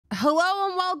Hello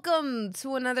and welcome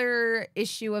to another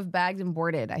issue of Bagged and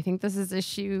Boarded. I think this is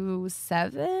issue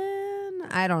 7.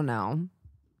 I don't know.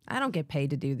 I don't get paid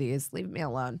to do these. Leave me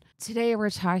alone. Today we're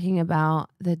talking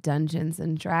about the Dungeons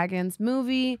and Dragons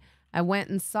movie. I went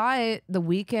and saw it the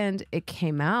weekend it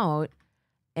came out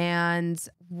and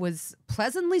was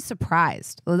pleasantly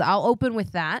surprised. I'll open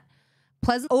with that.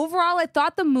 Overall, I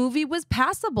thought the movie was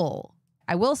passable.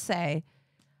 I will say,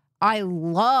 I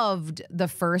loved the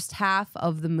first half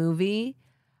of the movie,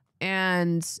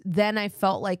 and then I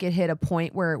felt like it hit a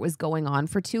point where it was going on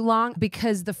for too long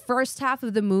because the first half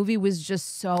of the movie was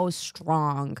just so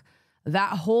strong.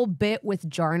 That whole bit with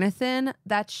Jonathan,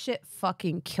 that shit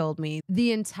fucking killed me.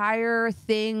 The entire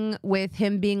thing with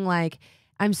him being like,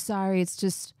 I'm sorry, it's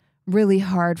just really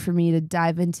hard for me to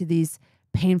dive into these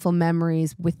painful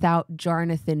memories without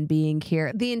Jonathan being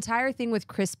here. The entire thing with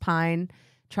Chris Pine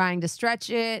trying to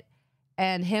stretch it,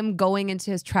 and him going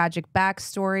into his tragic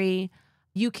backstory,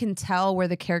 you can tell where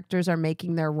the characters are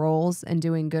making their roles and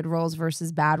doing good roles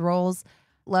versus bad roles.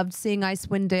 Loved seeing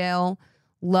Icewind Dale.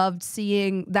 Loved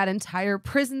seeing that entire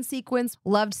prison sequence.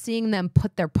 Loved seeing them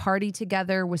put their party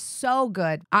together. Was so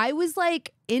good. I was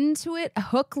like into it,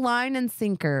 hook, line, and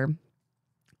sinker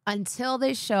until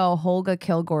they show Holga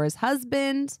Kilgore's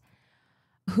husband,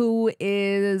 who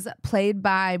is played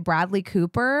by Bradley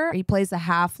Cooper. He plays a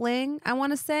halfling, I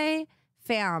want to say.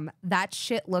 Fam, that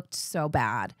shit looked so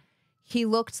bad. He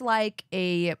looked like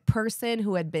a person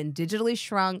who had been digitally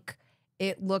shrunk.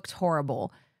 It looked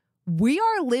horrible. We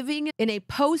are living in a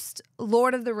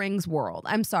post-Lord of the Rings world.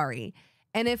 I'm sorry.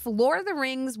 And if Lord of the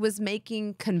Rings was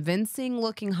making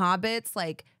convincing-looking hobbits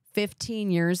like 15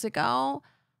 years ago,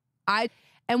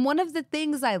 and one of the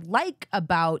things I like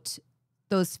about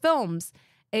those films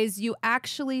is you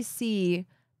actually see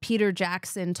Peter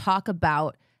Jackson talk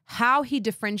about how he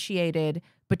differentiated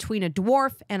between a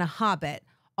dwarf and a hobbit,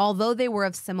 although they were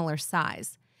of similar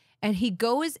size. And he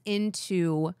goes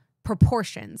into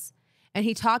proportions, and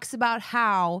he talks about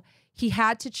how he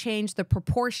had to change the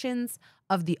proportions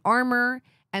of the armor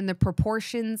and the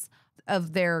proportions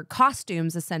of their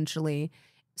costumes, essentially,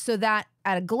 so that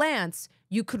at a glance,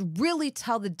 you could really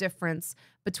tell the difference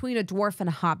between a dwarf and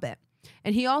a hobbit.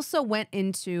 And he also went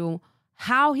into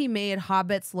how he made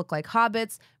hobbits look like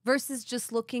hobbits versus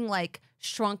just looking like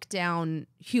shrunk down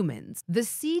humans. The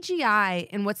CGI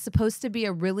in what's supposed to be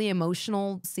a really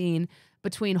emotional scene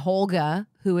between Holga,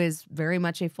 who is very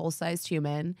much a full-sized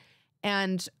human,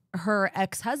 and her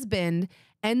ex-husband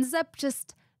ends up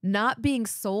just not being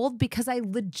sold because I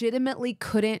legitimately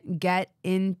couldn't get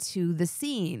into the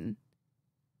scene.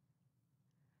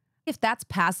 If that's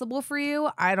passable for you,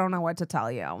 I don't know what to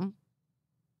tell you.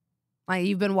 Like,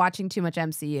 you've been watching too much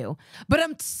MCU, but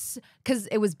because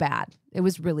it was bad. It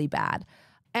was really bad.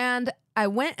 And I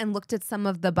went and looked at some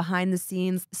of the behind the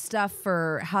scenes stuff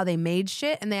for how they made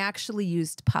shit, and they actually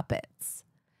used puppets.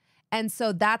 And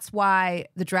so that's why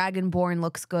the Dragonborn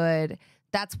looks good.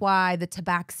 That's why the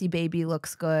Tabaxi baby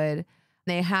looks good.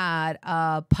 They had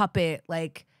a puppet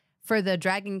like for the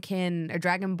Dragonkin or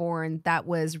Dragonborn that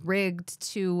was rigged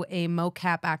to a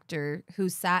mocap actor who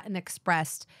sat and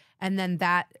expressed, and then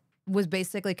that was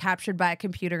basically captured by a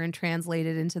computer and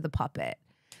translated into the puppet.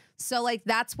 So like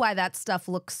that's why that stuff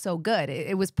looks so good.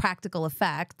 It was practical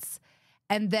effects.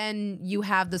 And then you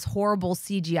have this horrible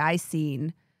CGI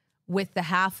scene with the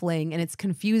halfling, and it's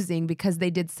confusing because they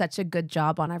did such a good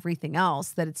job on everything else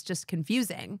that it's just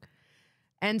confusing.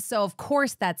 And so of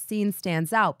course that scene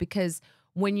stands out because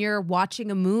when you're watching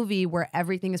a movie where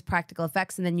everything is practical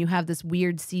effects and then you have this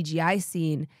weird CGI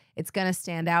scene, it's going to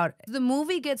stand out. The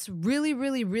movie gets really,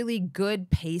 really, really good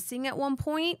pacing at one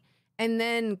point and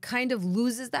then kind of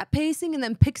loses that pacing and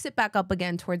then picks it back up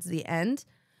again towards the end.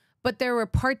 But there were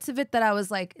parts of it that I was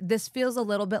like, this feels a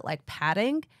little bit like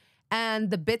padding. And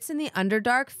the bits in the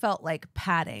Underdark felt like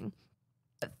padding.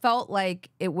 It felt like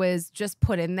it was just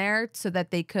put in there so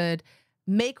that they could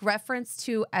make reference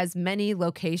to as many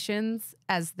locations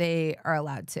as they are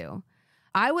allowed to.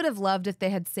 I would have loved if they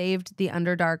had saved the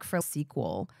Underdark for a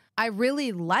sequel. I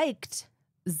really liked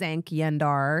Zank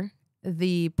Yendar,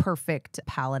 the perfect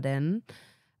paladin.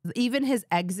 Even his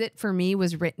exit for me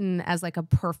was written as like a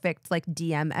perfect like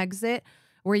DM exit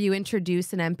where you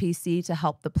introduce an NPC to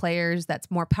help the players that's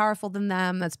more powerful than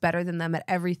them, that's better than them at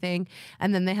everything,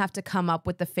 and then they have to come up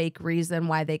with the fake reason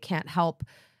why they can't help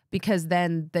because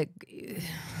then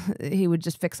he would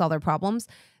just fix all their problems.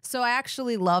 So I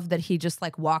actually love that he just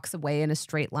like walks away in a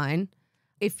straight line.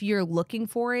 If you're looking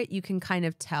for it, you can kind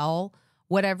of tell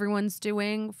what everyone's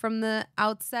doing from the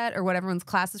outset or what everyone's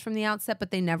class is from the outset, but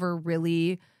they never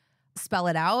really spell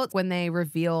it out. When they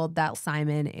revealed that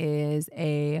Simon is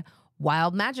a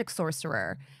wild magic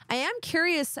sorcerer. I am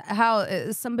curious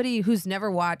how somebody who's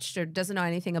never watched or doesn't know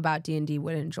anything about D&D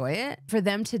would enjoy it. For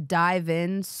them to dive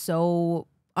in so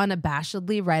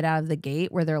unabashedly right out of the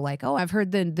gate, where they're like, oh, I've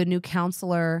heard the new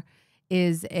counselor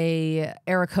is a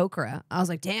Aarakocra. I was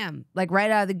like, damn, like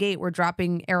right out of the gate, we're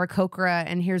dropping Aarakocra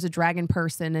and here's a dragon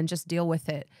person and just deal with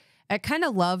it. I kind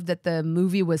of loved that the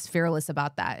movie was fearless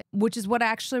about that, which is what I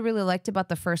actually really liked about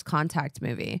the first Contact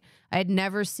movie. I had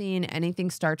never seen anything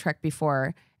Star Trek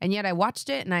before, and yet I watched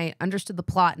it and I understood the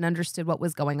plot and understood what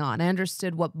was going on. I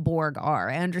understood what Borg are.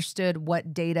 I understood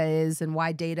what Data is and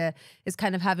why Data is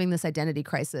kind of having this identity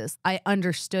crisis. I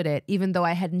understood it, even though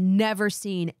I had never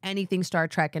seen anything Star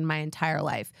Trek in my entire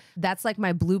life. That's like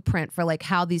my blueprint for like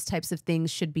how these types of things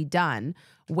should be done,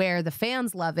 where the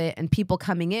fans love it and people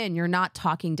coming in, you're not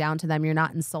talking down to them. You're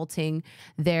not insulting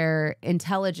their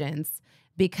intelligence,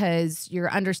 because you're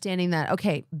understanding that,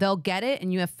 okay, they'll get it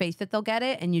and you have faith that they'll get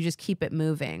it and you just keep it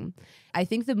moving. I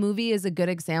think the movie is a good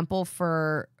example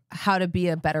for how to be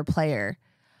a better player.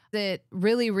 It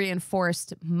really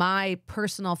reinforced my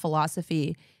personal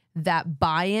philosophy that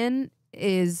buy-in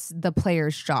is the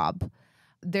player's job.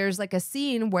 There's like a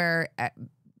scene where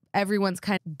everyone's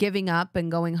kind of giving up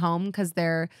and going home because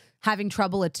they're having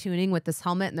trouble attuning with this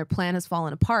helmet and their plan has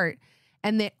fallen apart.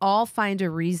 And they all find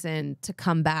a reason to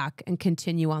come back and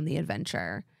continue on the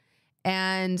adventure.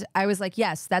 And I was like,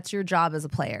 yes, that's your job as a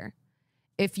player.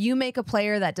 If you make a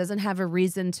player that doesn't have a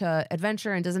reason to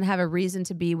adventure and doesn't have a reason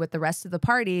to be with the rest of the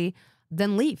party,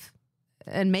 then leave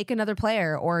and make another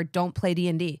player or don't play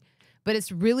D&D. But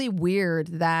it's really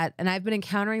weird that, and I've been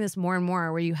encountering this more and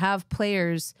more, where you have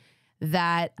players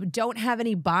that don't have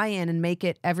any buy-in and make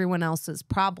it everyone else's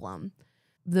problem.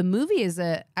 The movie is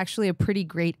actually a pretty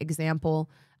great example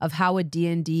of how a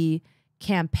D&D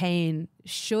campaign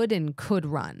should and could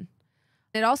run.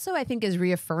 It also, I think, is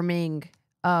reaffirming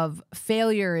of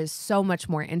failure is so much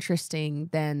more interesting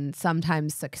than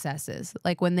sometimes successes.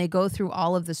 Like when they go through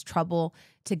all of this trouble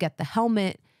to get the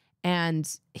helmet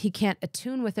and he can't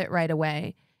attune with it right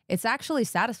away, it's actually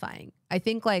satisfying. I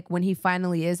think like when he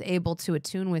finally is able to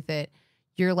attune with it,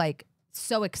 you're like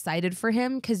so excited for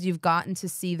him because you've gotten to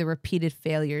see the repeated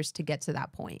failures to get to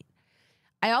that point.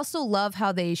 I also love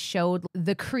how they showed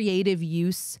the creative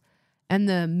use and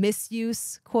the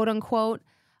misuse, quote unquote,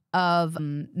 of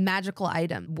magical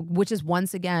item, which is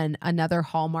once again another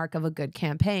hallmark of a good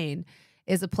campaign,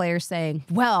 is a player saying,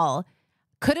 well,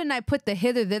 couldn't I put the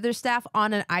hither thither staff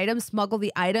on an item, smuggle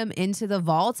the item into the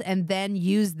vault, and then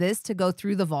use this to go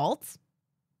through the vault?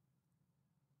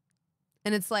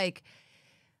 And it's like,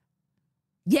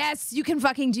 yes, you can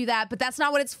fucking do that, but that's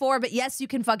not what it's for. But yes, you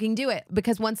can fucking do it,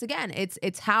 because once again,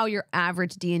 it's how your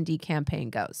average D&D campaign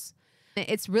goes.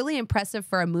 It's really impressive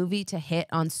for a movie to hit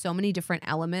on so many different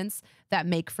elements that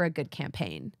make for a good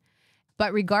campaign.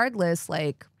 But regardless,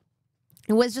 like,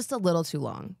 it was just a little too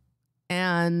long.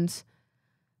 And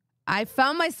I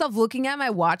found myself looking at my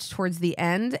watch towards the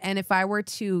end, and if I were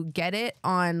to get it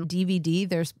on DVD,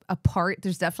 there's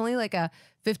definitely like a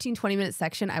 15-20 minute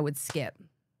section I would skip.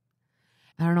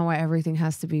 I don't know why everything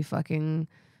has to be fucking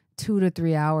 2 to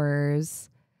 3 hours.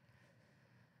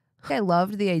 I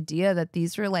loved the idea that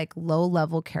these were like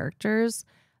low-level characters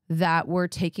that were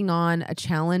taking on a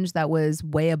challenge that was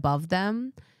way above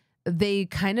them. They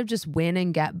kind of just win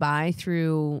and get by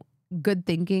through good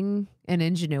thinking and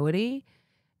ingenuity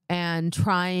and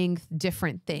trying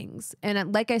different things.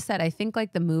 And like I said, I think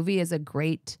like the movie is a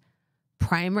great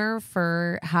primer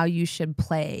for how you should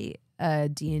play a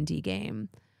D&D game.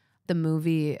 The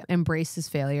movie embraces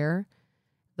failure.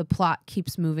 The plot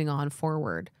keeps moving on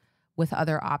forward with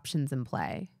other options in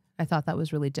play. I thought that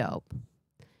was really dope.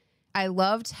 I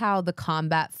loved how the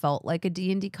combat felt like a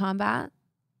D&D combat.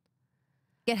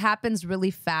 It happens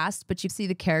really fast, but you see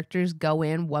the characters go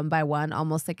in one by one,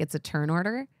 almost like it's a turn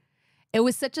order. It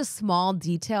was such a small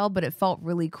detail, but it felt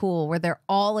really cool where they're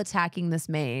all attacking this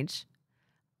mage.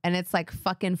 And it's like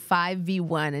fucking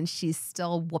 5v1 and she's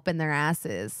still whooping their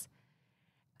asses.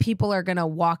 People are going to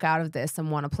walk out of this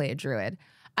and want to play a druid.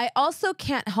 I also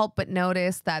can't help but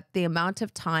notice that the amount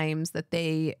of times that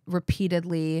they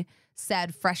repeatedly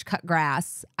said fresh cut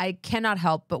grass, I cannot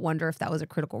help but wonder if that was a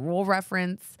Critical Role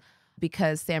reference,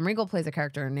 because Sam Riegel plays a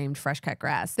character named Fresh Cut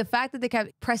Grass. The fact that they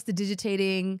kept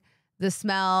prestidigitating the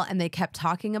smell and they kept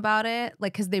talking about it,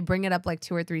 like, because they bring it up like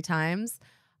 2 or 3 times,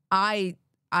 I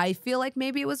feel like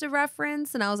maybe it was a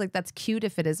reference, and I was like, that's cute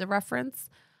if it is a reference.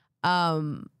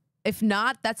 If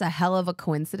not, that's a hell of a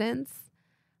coincidence.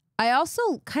 I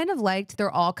also kind of liked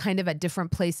they're all kind of at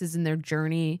different places in their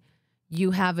journey. You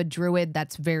have a druid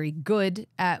that's very good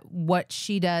at what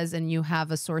she does, and you have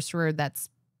a sorcerer that's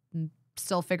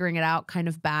still figuring it out, kind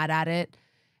of bad at it.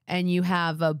 And you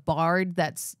have a bard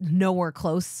that's nowhere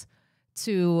close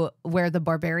to where the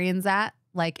barbarian's at.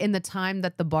 Like in the time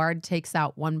that the bard takes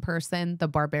out one person, the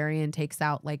barbarian takes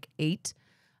out like 8.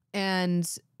 And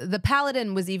the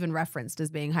paladin was even referenced as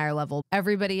being higher level.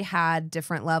 Everybody had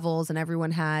different levels and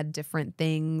everyone had different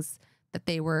things that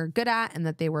they were good at and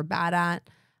that they were bad at.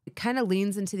 It kind of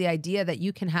leans into the idea that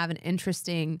you can have an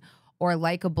interesting or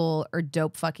likable or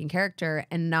dope fucking character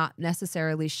and not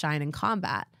necessarily shine in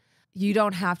combat. You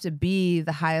don't have to be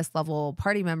the highest level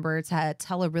party member to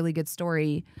tell a really good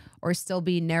story or still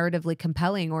be narratively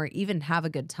compelling or even have a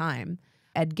good time.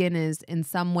 Edgin is in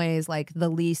some ways like the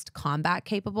least combat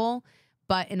capable,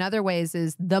 but in other ways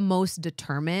is the most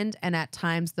determined and at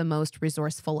times the most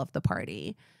resourceful of the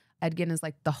party. Edgin is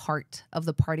like the heart of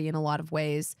the party in a lot of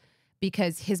ways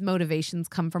because his motivations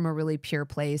come from a really pure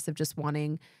place of just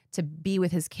wanting to be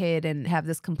with his kid and have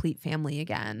this complete family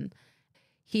again.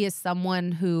 He is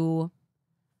someone who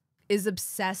is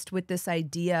obsessed with this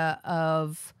idea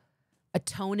of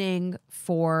atoning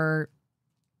for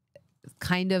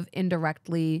kind of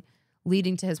indirectly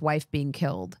leading to his wife being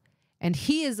killed. And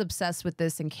he is obsessed with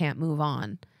this and can't move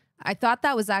on. I thought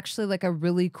that was actually like a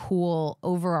really cool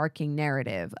overarching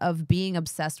narrative of being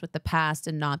obsessed with the past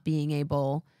and not being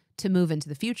able to move into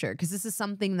the future. Because this is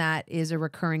something that is a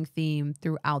recurring theme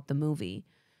throughout the movie.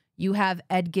 You have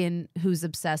Edgin, who's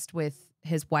obsessed with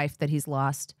his wife that he's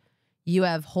lost. You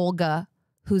have Holga,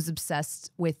 who's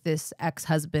obsessed with this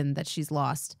ex-husband that she's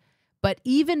lost. But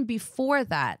even before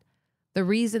that, the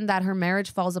reason that her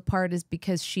marriage falls apart is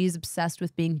because she's obsessed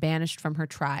with being banished from her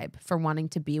tribe for wanting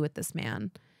to be with this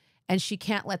man. And she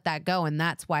can't let that go, and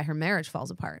that's why her marriage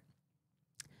falls apart.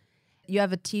 You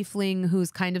have a tiefling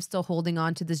who's kind of still holding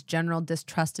on to this general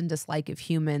distrust and dislike of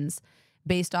humans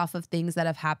based off of things that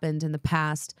have happened in the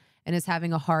past and is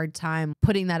having a hard time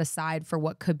putting that aside for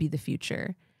what could be the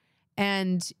future.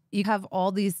 And you have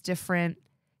all these different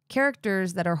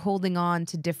characters that are holding on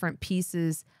to different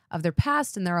pieces of their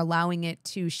past and they're allowing it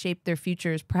to shape their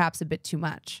futures perhaps a bit too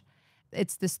much.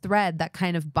 It's this thread that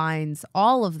kind of binds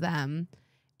all of them.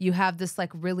 You have this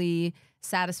like really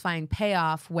satisfying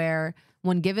payoff where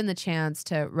when given the chance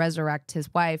to resurrect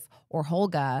his wife or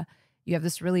Holga, you have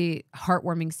this really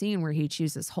heartwarming scene where he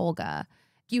chooses Holga.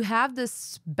 You have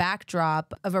this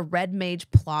backdrop of a red mage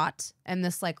plot and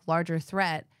this like larger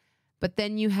threat, but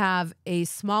then you have a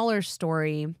smaller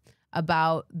story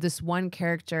about this one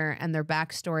character and their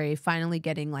backstory finally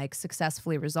getting like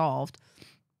successfully resolved.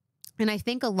 And I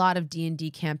think a lot of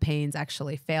D&D campaigns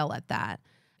actually fail at that.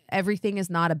 Everything is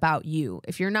not about you.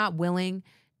 If you're not willing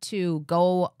to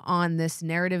go on this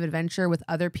narrative adventure with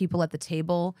other people at the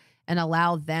table and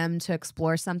allow them to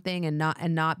explore something and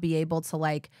not be able to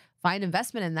like find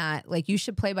investment in that, like you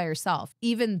should play by yourself.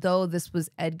 Even though this was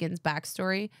Edgin's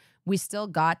backstory, we still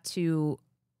got to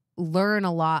learn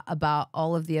a lot about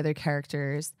all of the other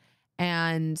characters.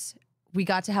 And we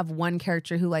got to have one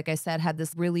character who, like I said, had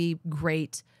this really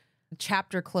great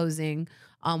chapter closing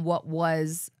on what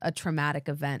was a traumatic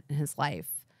event in his life.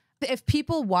 If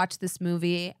people watch this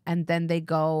movie and then they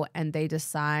go and they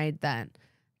decide that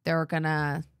they're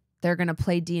gonna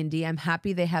play D&D, I'm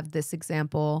happy they have this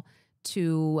example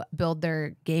to build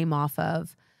their game off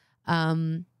of.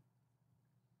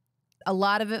 A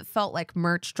lot of it felt like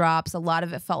merch drops. A lot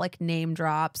of it felt like name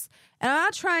drops. And I'm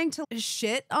not trying to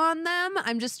shit on them.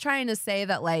 I'm just trying to say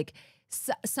that like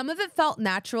some of it felt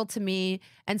natural to me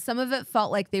and some of it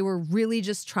felt like they were really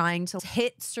just trying to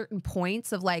hit certain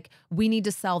points of like, we need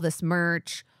to sell this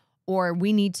merch or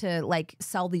we need to like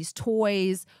sell these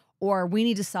toys or we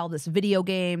need to sell this video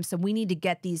game. So we need to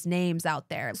get these names out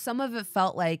there. Some of it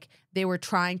felt like they were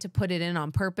trying to put it in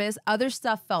on purpose. Other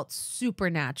stuff felt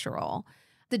supernatural.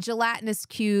 The gelatinous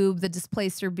cube, the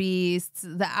displacer beasts,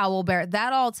 the owl bear,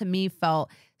 that all to me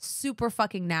felt super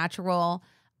fucking natural.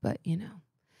 But, you know,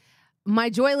 my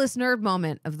joyless nerd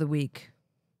moment of the week.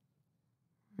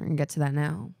 We're going to get to that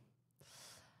now.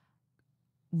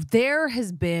 There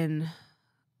has been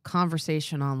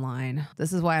conversation online.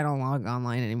 This is why I don't log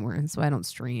online anymore. And so I don't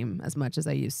stream as much as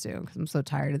I used to because I'm so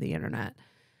tired of the internet.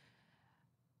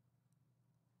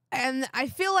 And I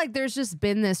feel like there's just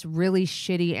been this really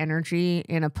shitty energy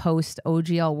in a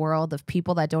post-OGL world of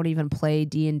people that don't even play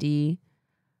D&D,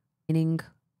 meaning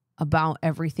about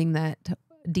everything that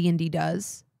D&D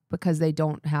does because they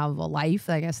don't have a life.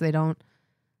 I guess they don't,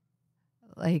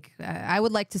 like, I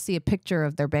would like to see a picture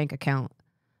of their bank account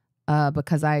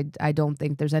because I don't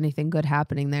think there's anything good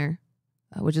happening there,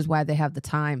 which is why they have the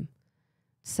time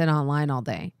to sit online all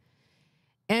day.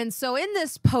 And so in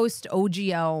this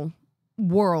post-OGL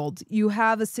world, you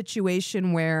have a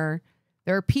situation where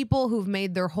There are people who've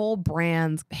made their whole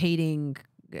brands hating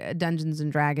Dungeons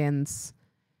and Dragons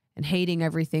and hating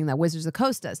everything that Wizards of the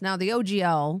Coast does. Now, the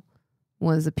OGL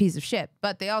was a piece of shit,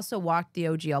 but they also walked the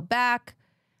OGL back.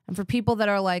 And for people that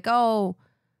are like, oh,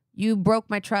 you broke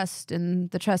my trust and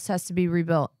the trust has to be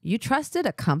rebuilt. You trusted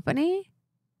a company?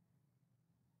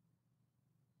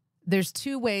 There's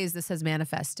two ways this has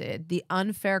manifested. The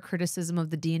unfair criticism of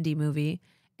the D&D movie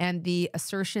and the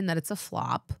assertion that it's a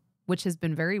flop, which has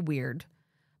been very weird.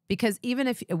 Because even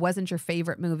if it wasn't your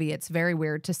favorite movie, it's very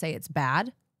weird to say it's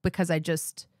bad because I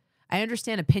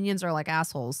understand opinions are like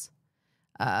assholes.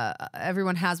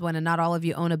 Everyone has one and not all of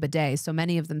you own a bidet, so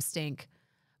many of them stink.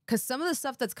 Because some of the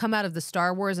stuff that's come out of the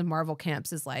Star Wars and Marvel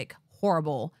camps is like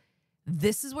horrible.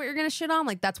 This is what you're going to shit on?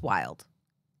 Like, that's wild.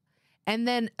 And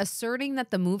then asserting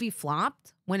that the movie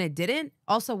flopped when it didn't,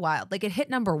 also wild. Like, it hit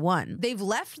 #1. They've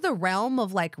left the realm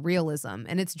of like realism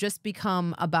and it's just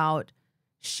become about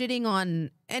shitting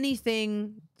on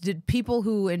anything that people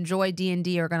who enjoy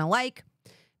D&D are going to like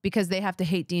because they have to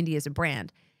hate D&D as a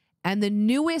brand. And the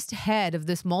newest head of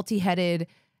this multi-headed,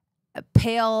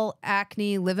 pale,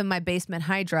 acne, live in my basement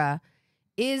Hydra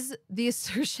is the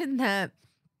assertion that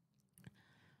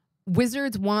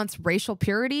Wizards wants racial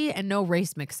purity and no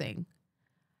race mixing.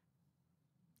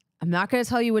 I'm not going to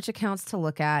tell you which accounts to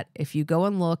look at. If you go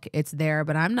and look, it's there,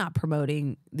 but I'm not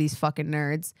promoting these fucking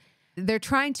nerds. They're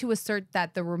trying to assert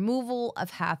that the removal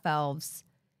of half-elves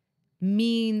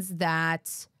means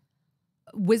that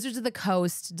Wizards of the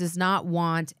Coast does not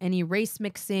want any race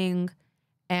mixing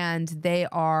and they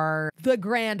are the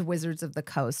grand Wizards of the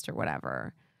Coast or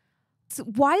whatever. It's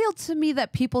wild to me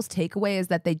that people's takeaway is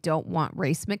that they don't want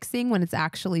race mixing when it's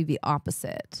actually the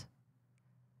opposite.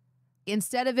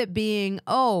 Instead of it being,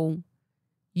 oh,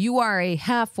 you are a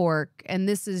half-orc and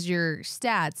this is your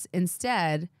stats,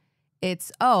 instead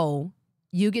it's, oh,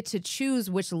 you get to choose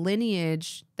which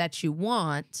lineage that you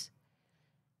want,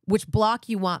 which block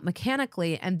you want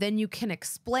mechanically, and then you can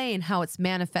explain how it's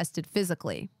manifested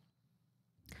physically,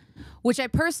 which I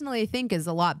personally think is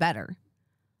a lot better.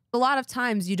 A lot of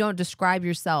times you don't describe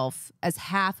yourself as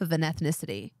half of an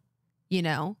ethnicity, you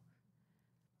know?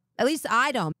 At least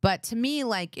I don't. But to me,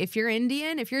 like, if you're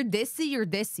Indian, if you're thisy, you're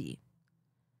thisy.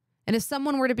 And if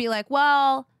someone were to be like,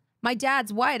 well, my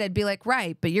dad's white, I'd be like,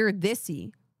 right, but you're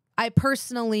thisy. I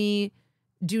personally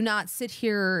do not sit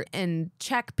here and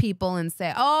check people and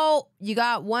say, oh, you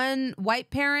got one white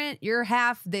parent, you're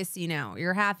half thisy now.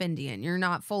 You're half Indian. You're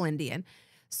not full Indian.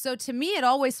 So to me, it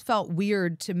always felt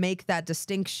weird to make that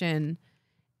distinction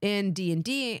in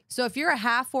D&D. So if you're a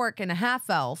half-orc and a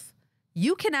half-elf,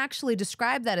 you can actually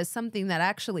describe that as something that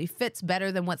actually fits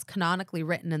better than what's canonically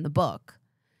written in the book.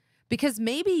 Because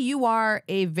maybe you are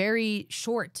a very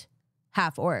short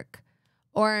half-orc.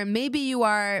 Or maybe you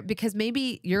are, because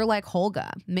maybe you're like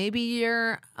Holga. Maybe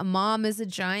your mom is a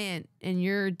giant and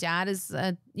your dad is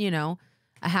a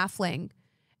halfling.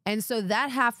 And so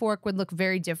that half-orc would look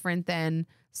very different than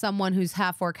someone who's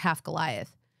half-orc,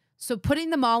 half-Goliath. So putting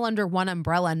them all under one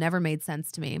umbrella never made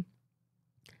sense to me.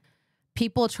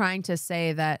 People trying to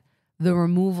say that the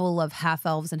removal of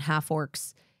half-elves and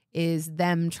half-orcs is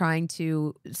them trying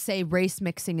to say race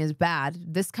mixing is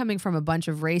bad. This coming from a bunch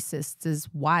of racists is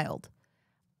wild.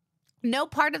 No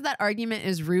part of that argument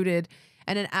is rooted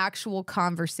in an actual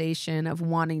conversation of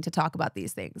wanting to talk about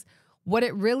these things. What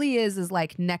it really is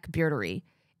like neckbeardery.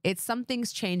 It's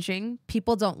something's changing.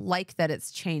 People don't like that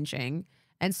it's changing.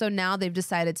 And so now they've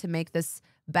decided to make this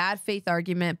bad faith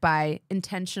argument by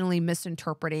intentionally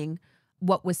misinterpreting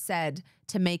what was said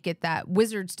to make it that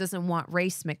Wizards doesn't want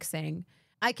race mixing.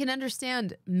 I can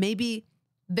understand maybe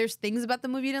there's things about the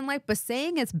movie you didn't like, but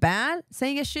saying it's bad,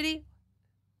 saying it's shitty,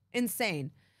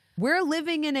 insane. We're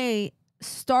living in a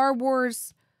Star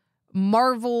Wars,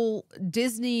 Marvel,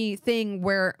 Disney thing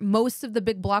where most of the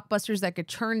big blockbusters that get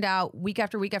churned out week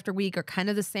after week after week are kind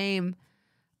of the same.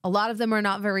 A lot of them are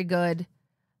not very good.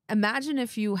 Imagine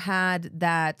if you had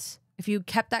that, if you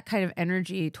kept that kind of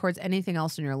energy towards anything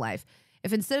else in your life.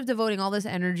 If instead of devoting all this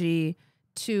energy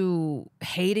to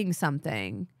hating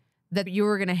something, that you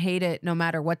were going to hate it no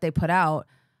matter what they put out,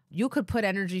 you could put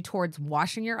energy towards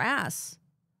washing your ass,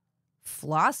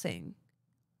 flossing,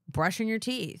 brushing your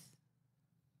teeth,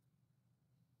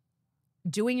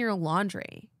 doing your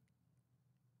laundry,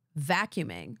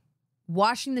 vacuuming,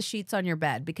 washing the sheets on your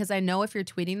bed. Because I know if you're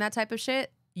tweeting that type of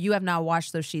shit, you have not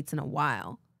washed those sheets in a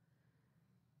while.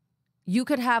 You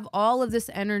could have all of this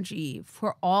energy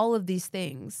for all of these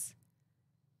things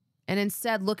and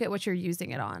instead look at what you're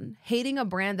using it on. Hating a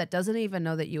brand that doesn't even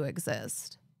know that you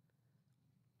exist.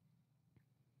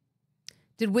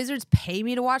 Did Wizards pay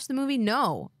me to watch the movie?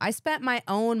 No. I spent my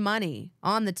own money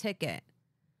on the ticket.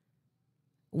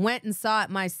 went and saw it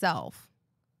myself.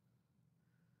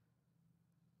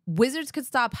 Wizards could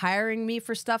stop hiring me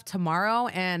for stuff tomorrow,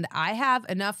 and I have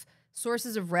enough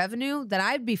sources of revenue that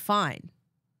I'd be fine.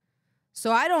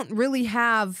 So I don't really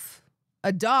have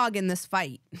a dog in this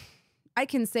fight. I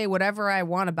can say whatever I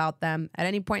want about them at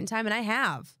any point in time, and I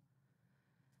have.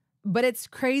 But it's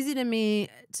crazy to me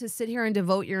to sit here and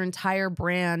devote your entire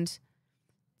brand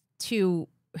to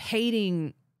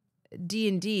hating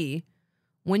D&D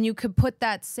when you could put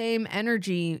that same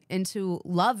energy into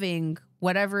loving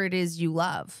whatever it is you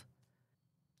love.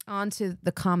 On to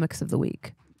the comics of the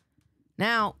week.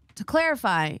 Now, to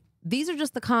clarify, these are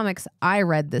just the comics I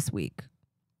read this week.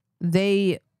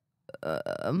 They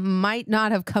might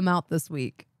not have come out this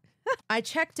week. I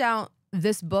checked out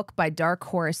this book by Dark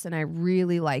Horse and I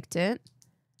really liked it.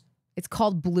 It's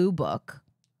called Blue Book,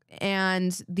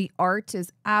 and the art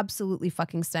is absolutely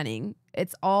fucking stunning.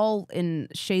 It's all in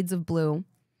shades of blue.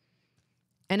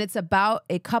 And it's about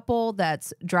a couple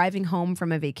that's driving home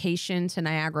from a vacation to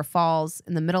Niagara Falls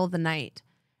in the middle of the night,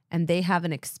 and they have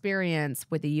an experience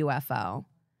with a UFO.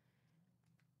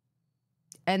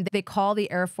 And they call the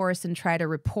Air Force and try to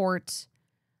report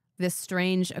this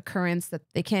strange occurrence that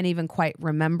they can't even quite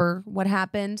remember what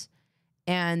happened.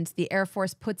 And the Air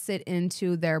Force puts it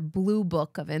into their blue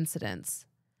book of incidents.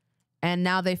 And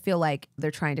now they feel like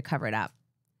they're trying to cover it up.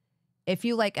 If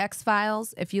you like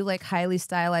X-Files, if you like highly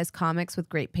stylized comics with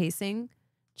great pacing,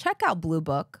 check out Blue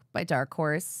Book by Dark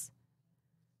Horse.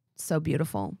 So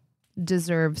beautiful.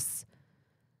 Deserves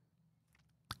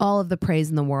all of the praise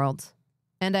in the world.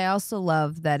 And I also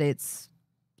love that it's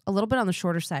a little bit on the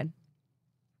shorter side.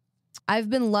 I've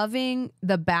been loving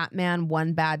the Batman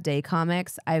One Bad Day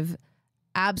comics. I've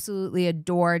absolutely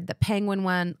adored the Penguin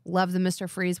one, love the Mr.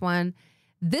 Freeze one.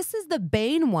 This is the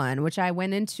Bane one, which I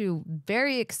went into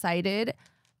very excited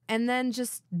and then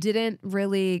just didn't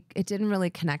really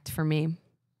connect for me.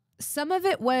 Some of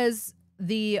it was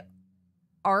the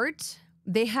art.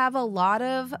 They have a lot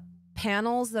of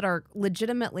panels that are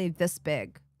legitimately this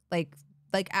big, like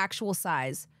actual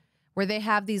size, where they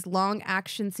have these long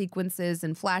action sequences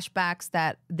and flashbacks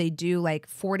that they do like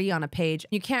 40 on a page.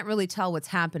 You can't really tell what's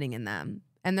happening in them.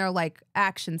 And they're like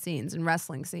action scenes and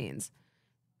wrestling scenes.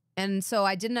 And so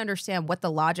I didn't understand what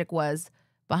the logic was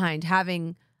behind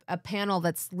having a panel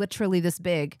that's literally this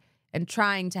big and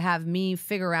trying to have me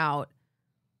figure out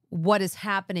what is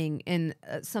happening in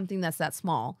something that's that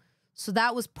small. So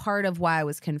that was part of why I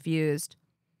was confused.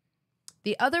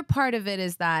 The other part of it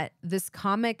is that this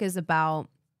comic is about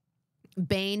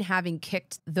Bane having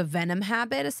kicked the venom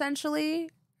habit, essentially,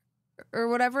 or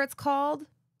whatever it's called.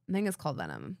 I think it's called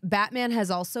venom. Batman has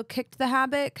also kicked the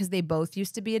habit because they both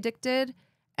used to be addicted.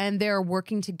 And they're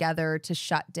working together to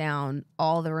shut down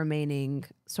all the remaining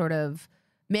sort of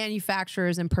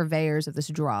manufacturers and purveyors of this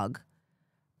drug.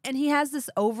 And he has this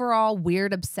overall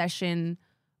weird obsession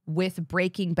with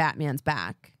breaking Batman's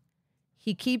back.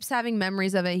 He keeps having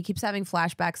memories of it. He keeps having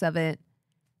flashbacks of it.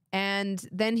 And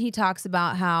then he talks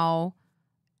about how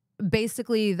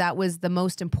basically that was the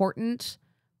most important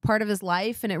part of his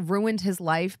life, and it ruined his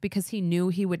life because he knew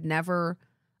he would never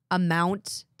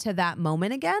amount to that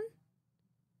moment again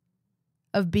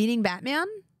of beating Batman.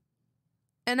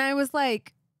 And I was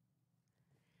like,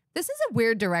 this is a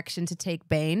weird direction to take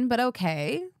Bane, but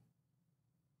okay.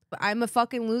 I'm a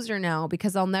fucking loser now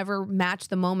because I'll never match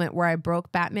the moment where I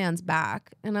broke Batman's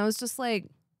back. And I was just like,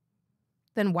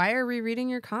 then why are we reading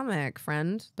your comic,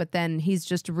 friend? But then he's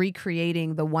just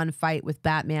recreating the one fight with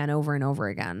Batman over and over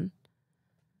again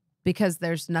because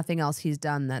there's nothing else he's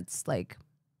done that's like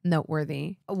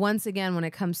noteworthy. Once again, when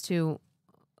it comes to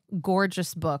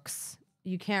gorgeous books,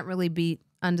 you can't really beat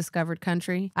Undiscovered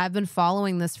Country. I've been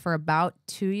following this for about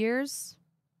 2 years,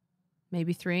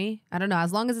 maybe 3. I don't know.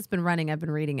 As long as it's been running, I've been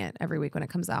reading it every week when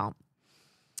it comes out.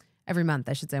 Every month,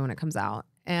 I should say, when it comes out.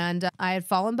 And I had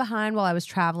fallen behind while I was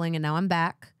traveling, and now I'm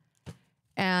back.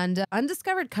 And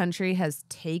Undiscovered Country has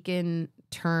taken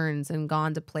turns and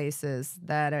gone to places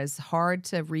that is hard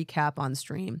to recap on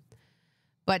stream.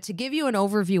 But to give you an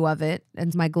overview of it,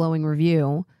 and my glowing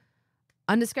review,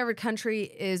 Undiscovered Country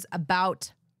is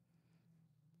about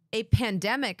a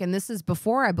pandemic, and this is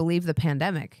before, I believe, the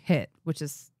pandemic hit, which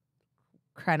is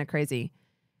kind of crazy.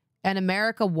 And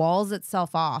America walls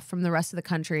itself off from the rest of the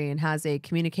country and has a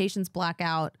communications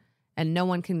blackout, and no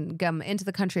one can come into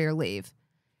the country or leave.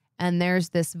 And there's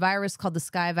this virus called the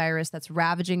Sky virus that's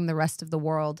ravaging the rest of the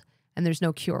world, and there's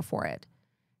no cure for it.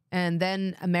 And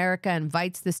then America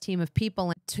invites this team of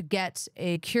people to get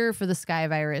a cure for the Sky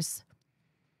virus.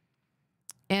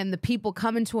 And the people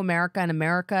come into America, and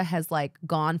America has like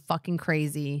gone fucking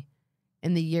crazy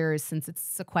in the years since it's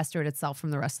sequestered itself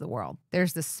from the rest of the world.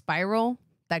 There's this spiral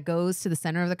that goes to the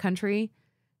center of the country,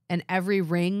 and every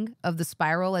ring of the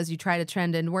spiral as you try to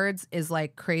trend inwards is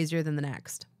like crazier than the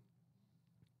next.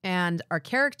 And our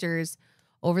characters,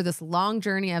 over this long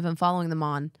journey I've been following them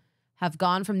on, have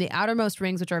gone from the outermost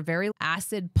rings, which are very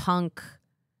acid punk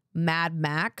Mad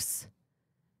Max,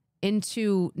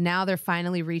 into now they're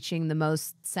finally reaching the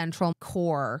most central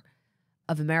core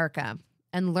of America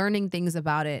and learning things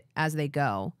about it as they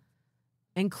go,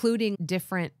 including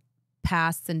different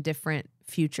pasts and different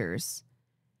futures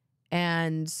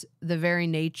and the very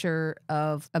nature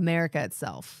of America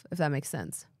itself, if that makes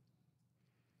sense.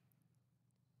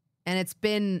 And it's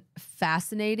been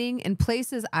fascinating in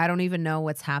places I don't even know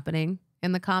what's happening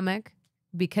in the comic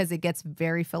because it gets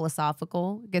very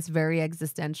philosophical, it gets very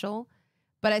existential,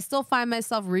 but I still find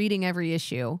myself reading every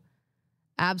issue,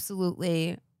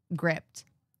 absolutely gripped.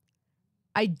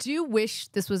 I do wish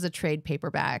this was a trade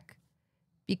paperback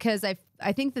because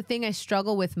I think the thing I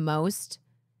struggle with most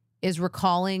is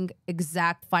recalling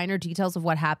exact finer details of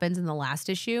what happens in the last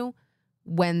issue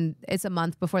when it's a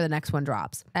month before the next one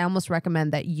drops. I almost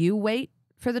recommend that you wait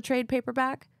for the trade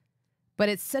paperback, but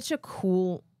it's such a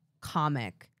cool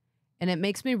comic and it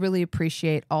makes me really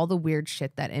appreciate all the weird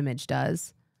shit that Image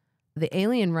does. The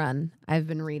Alien run I've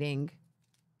been reading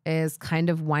is kind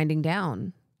of winding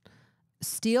down.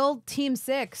 Steel Team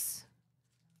 6.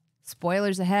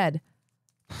 Spoilers ahead.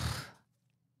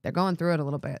 They're going through it a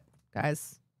little bit,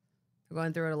 guys. They're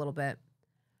going through it a little bit.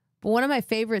 But one of my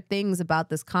favorite things about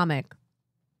this comic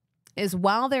is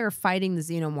while they're fighting the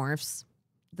xenomorphs,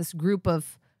 this group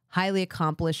of highly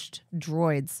accomplished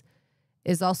droids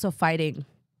is also fighting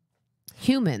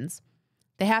humans.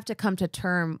 They have to come to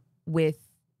terms with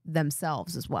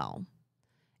themselves as well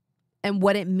and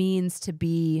what it means to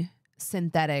be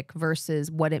synthetic versus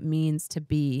what it means to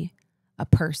be a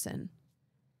person.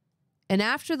 And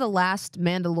after the last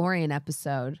Mandalorian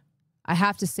episode, I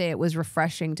have to say it was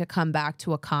refreshing to come back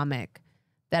to a comic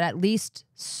that at least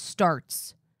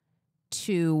starts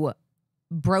to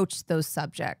broach those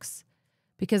subjects,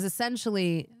 because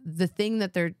essentially the thing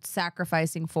that they're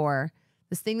sacrificing for,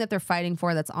 this thing that they're fighting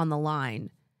for that's on the line,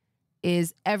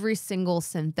 is every single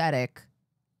synthetic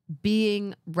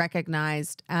being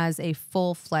recognized as a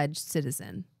full-fledged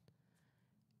citizen.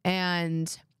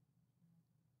 And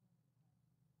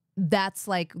that's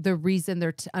like the reason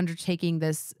they're undertaking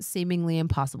this seemingly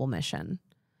impossible mission.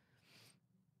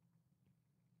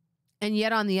 And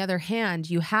yet, on the other hand,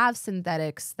 you have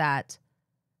synthetics that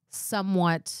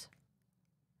somewhat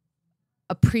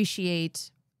appreciate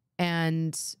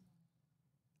and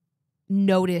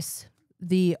notice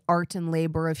the art and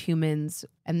labor of humans.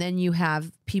 And then you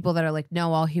have people that are like,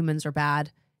 no, all humans are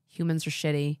bad. Humans are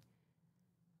shitty.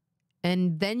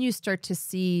 And then you start to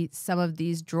see some of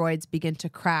these droids begin to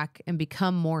crack and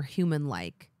become more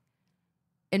human-like.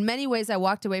 In many ways, I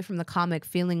walked away from the comic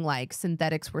feeling like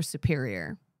synthetics were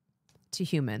superior to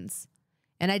humans.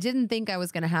 And I didn't think I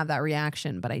was going to have that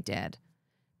reaction, but I did.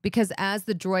 Because as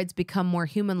the droids become more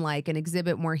human-like and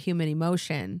exhibit more human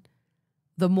emotion,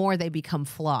 the more they become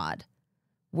flawed.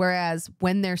 Whereas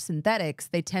when they're synthetics,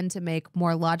 they tend to make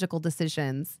more logical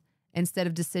decisions instead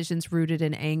of decisions rooted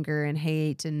in anger and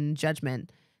hate and judgment.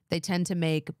 They tend to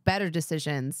make better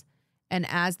decisions. And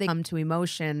as they come to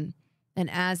emotion and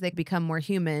as they become more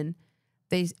human,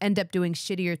 they end up doing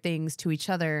shittier things to each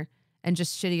other and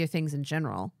just shittier things in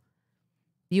general.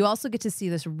 You also get to see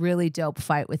this really dope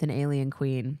fight with an alien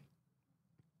queen.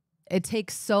 It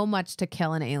takes so much to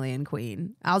kill an alien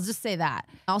queen. I'll just say that.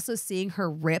 Also seeing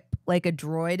her rip like a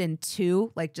droid in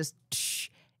two, like just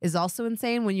is also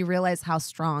insane when you realize how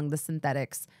strong the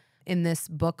synthetics in this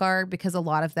book are, because a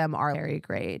lot of them are very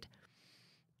grade.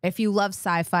 If you love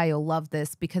sci-fi, you'll love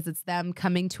this because it's them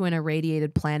coming to an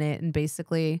irradiated planet and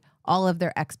basically all of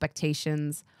their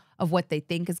expectations of what they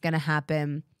think is going to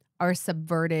happen are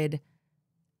subverted.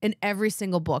 In every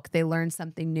single book, they learn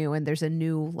something new and there's a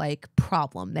new like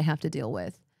problem they have to deal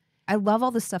with. I love all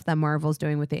the stuff that Marvel's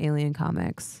doing with the Alien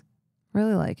comics.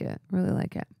 Really like it. Really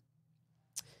like it.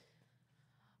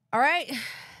 All right.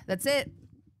 That's it.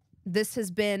 This has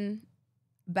been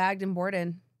Bagged and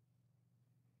Boarded.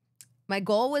 My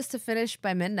goal was to finish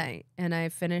by midnight, and I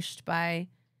finished by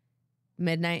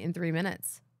midnight in 3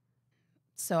 minutes.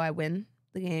 So I win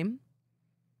the game.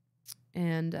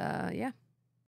 And yeah.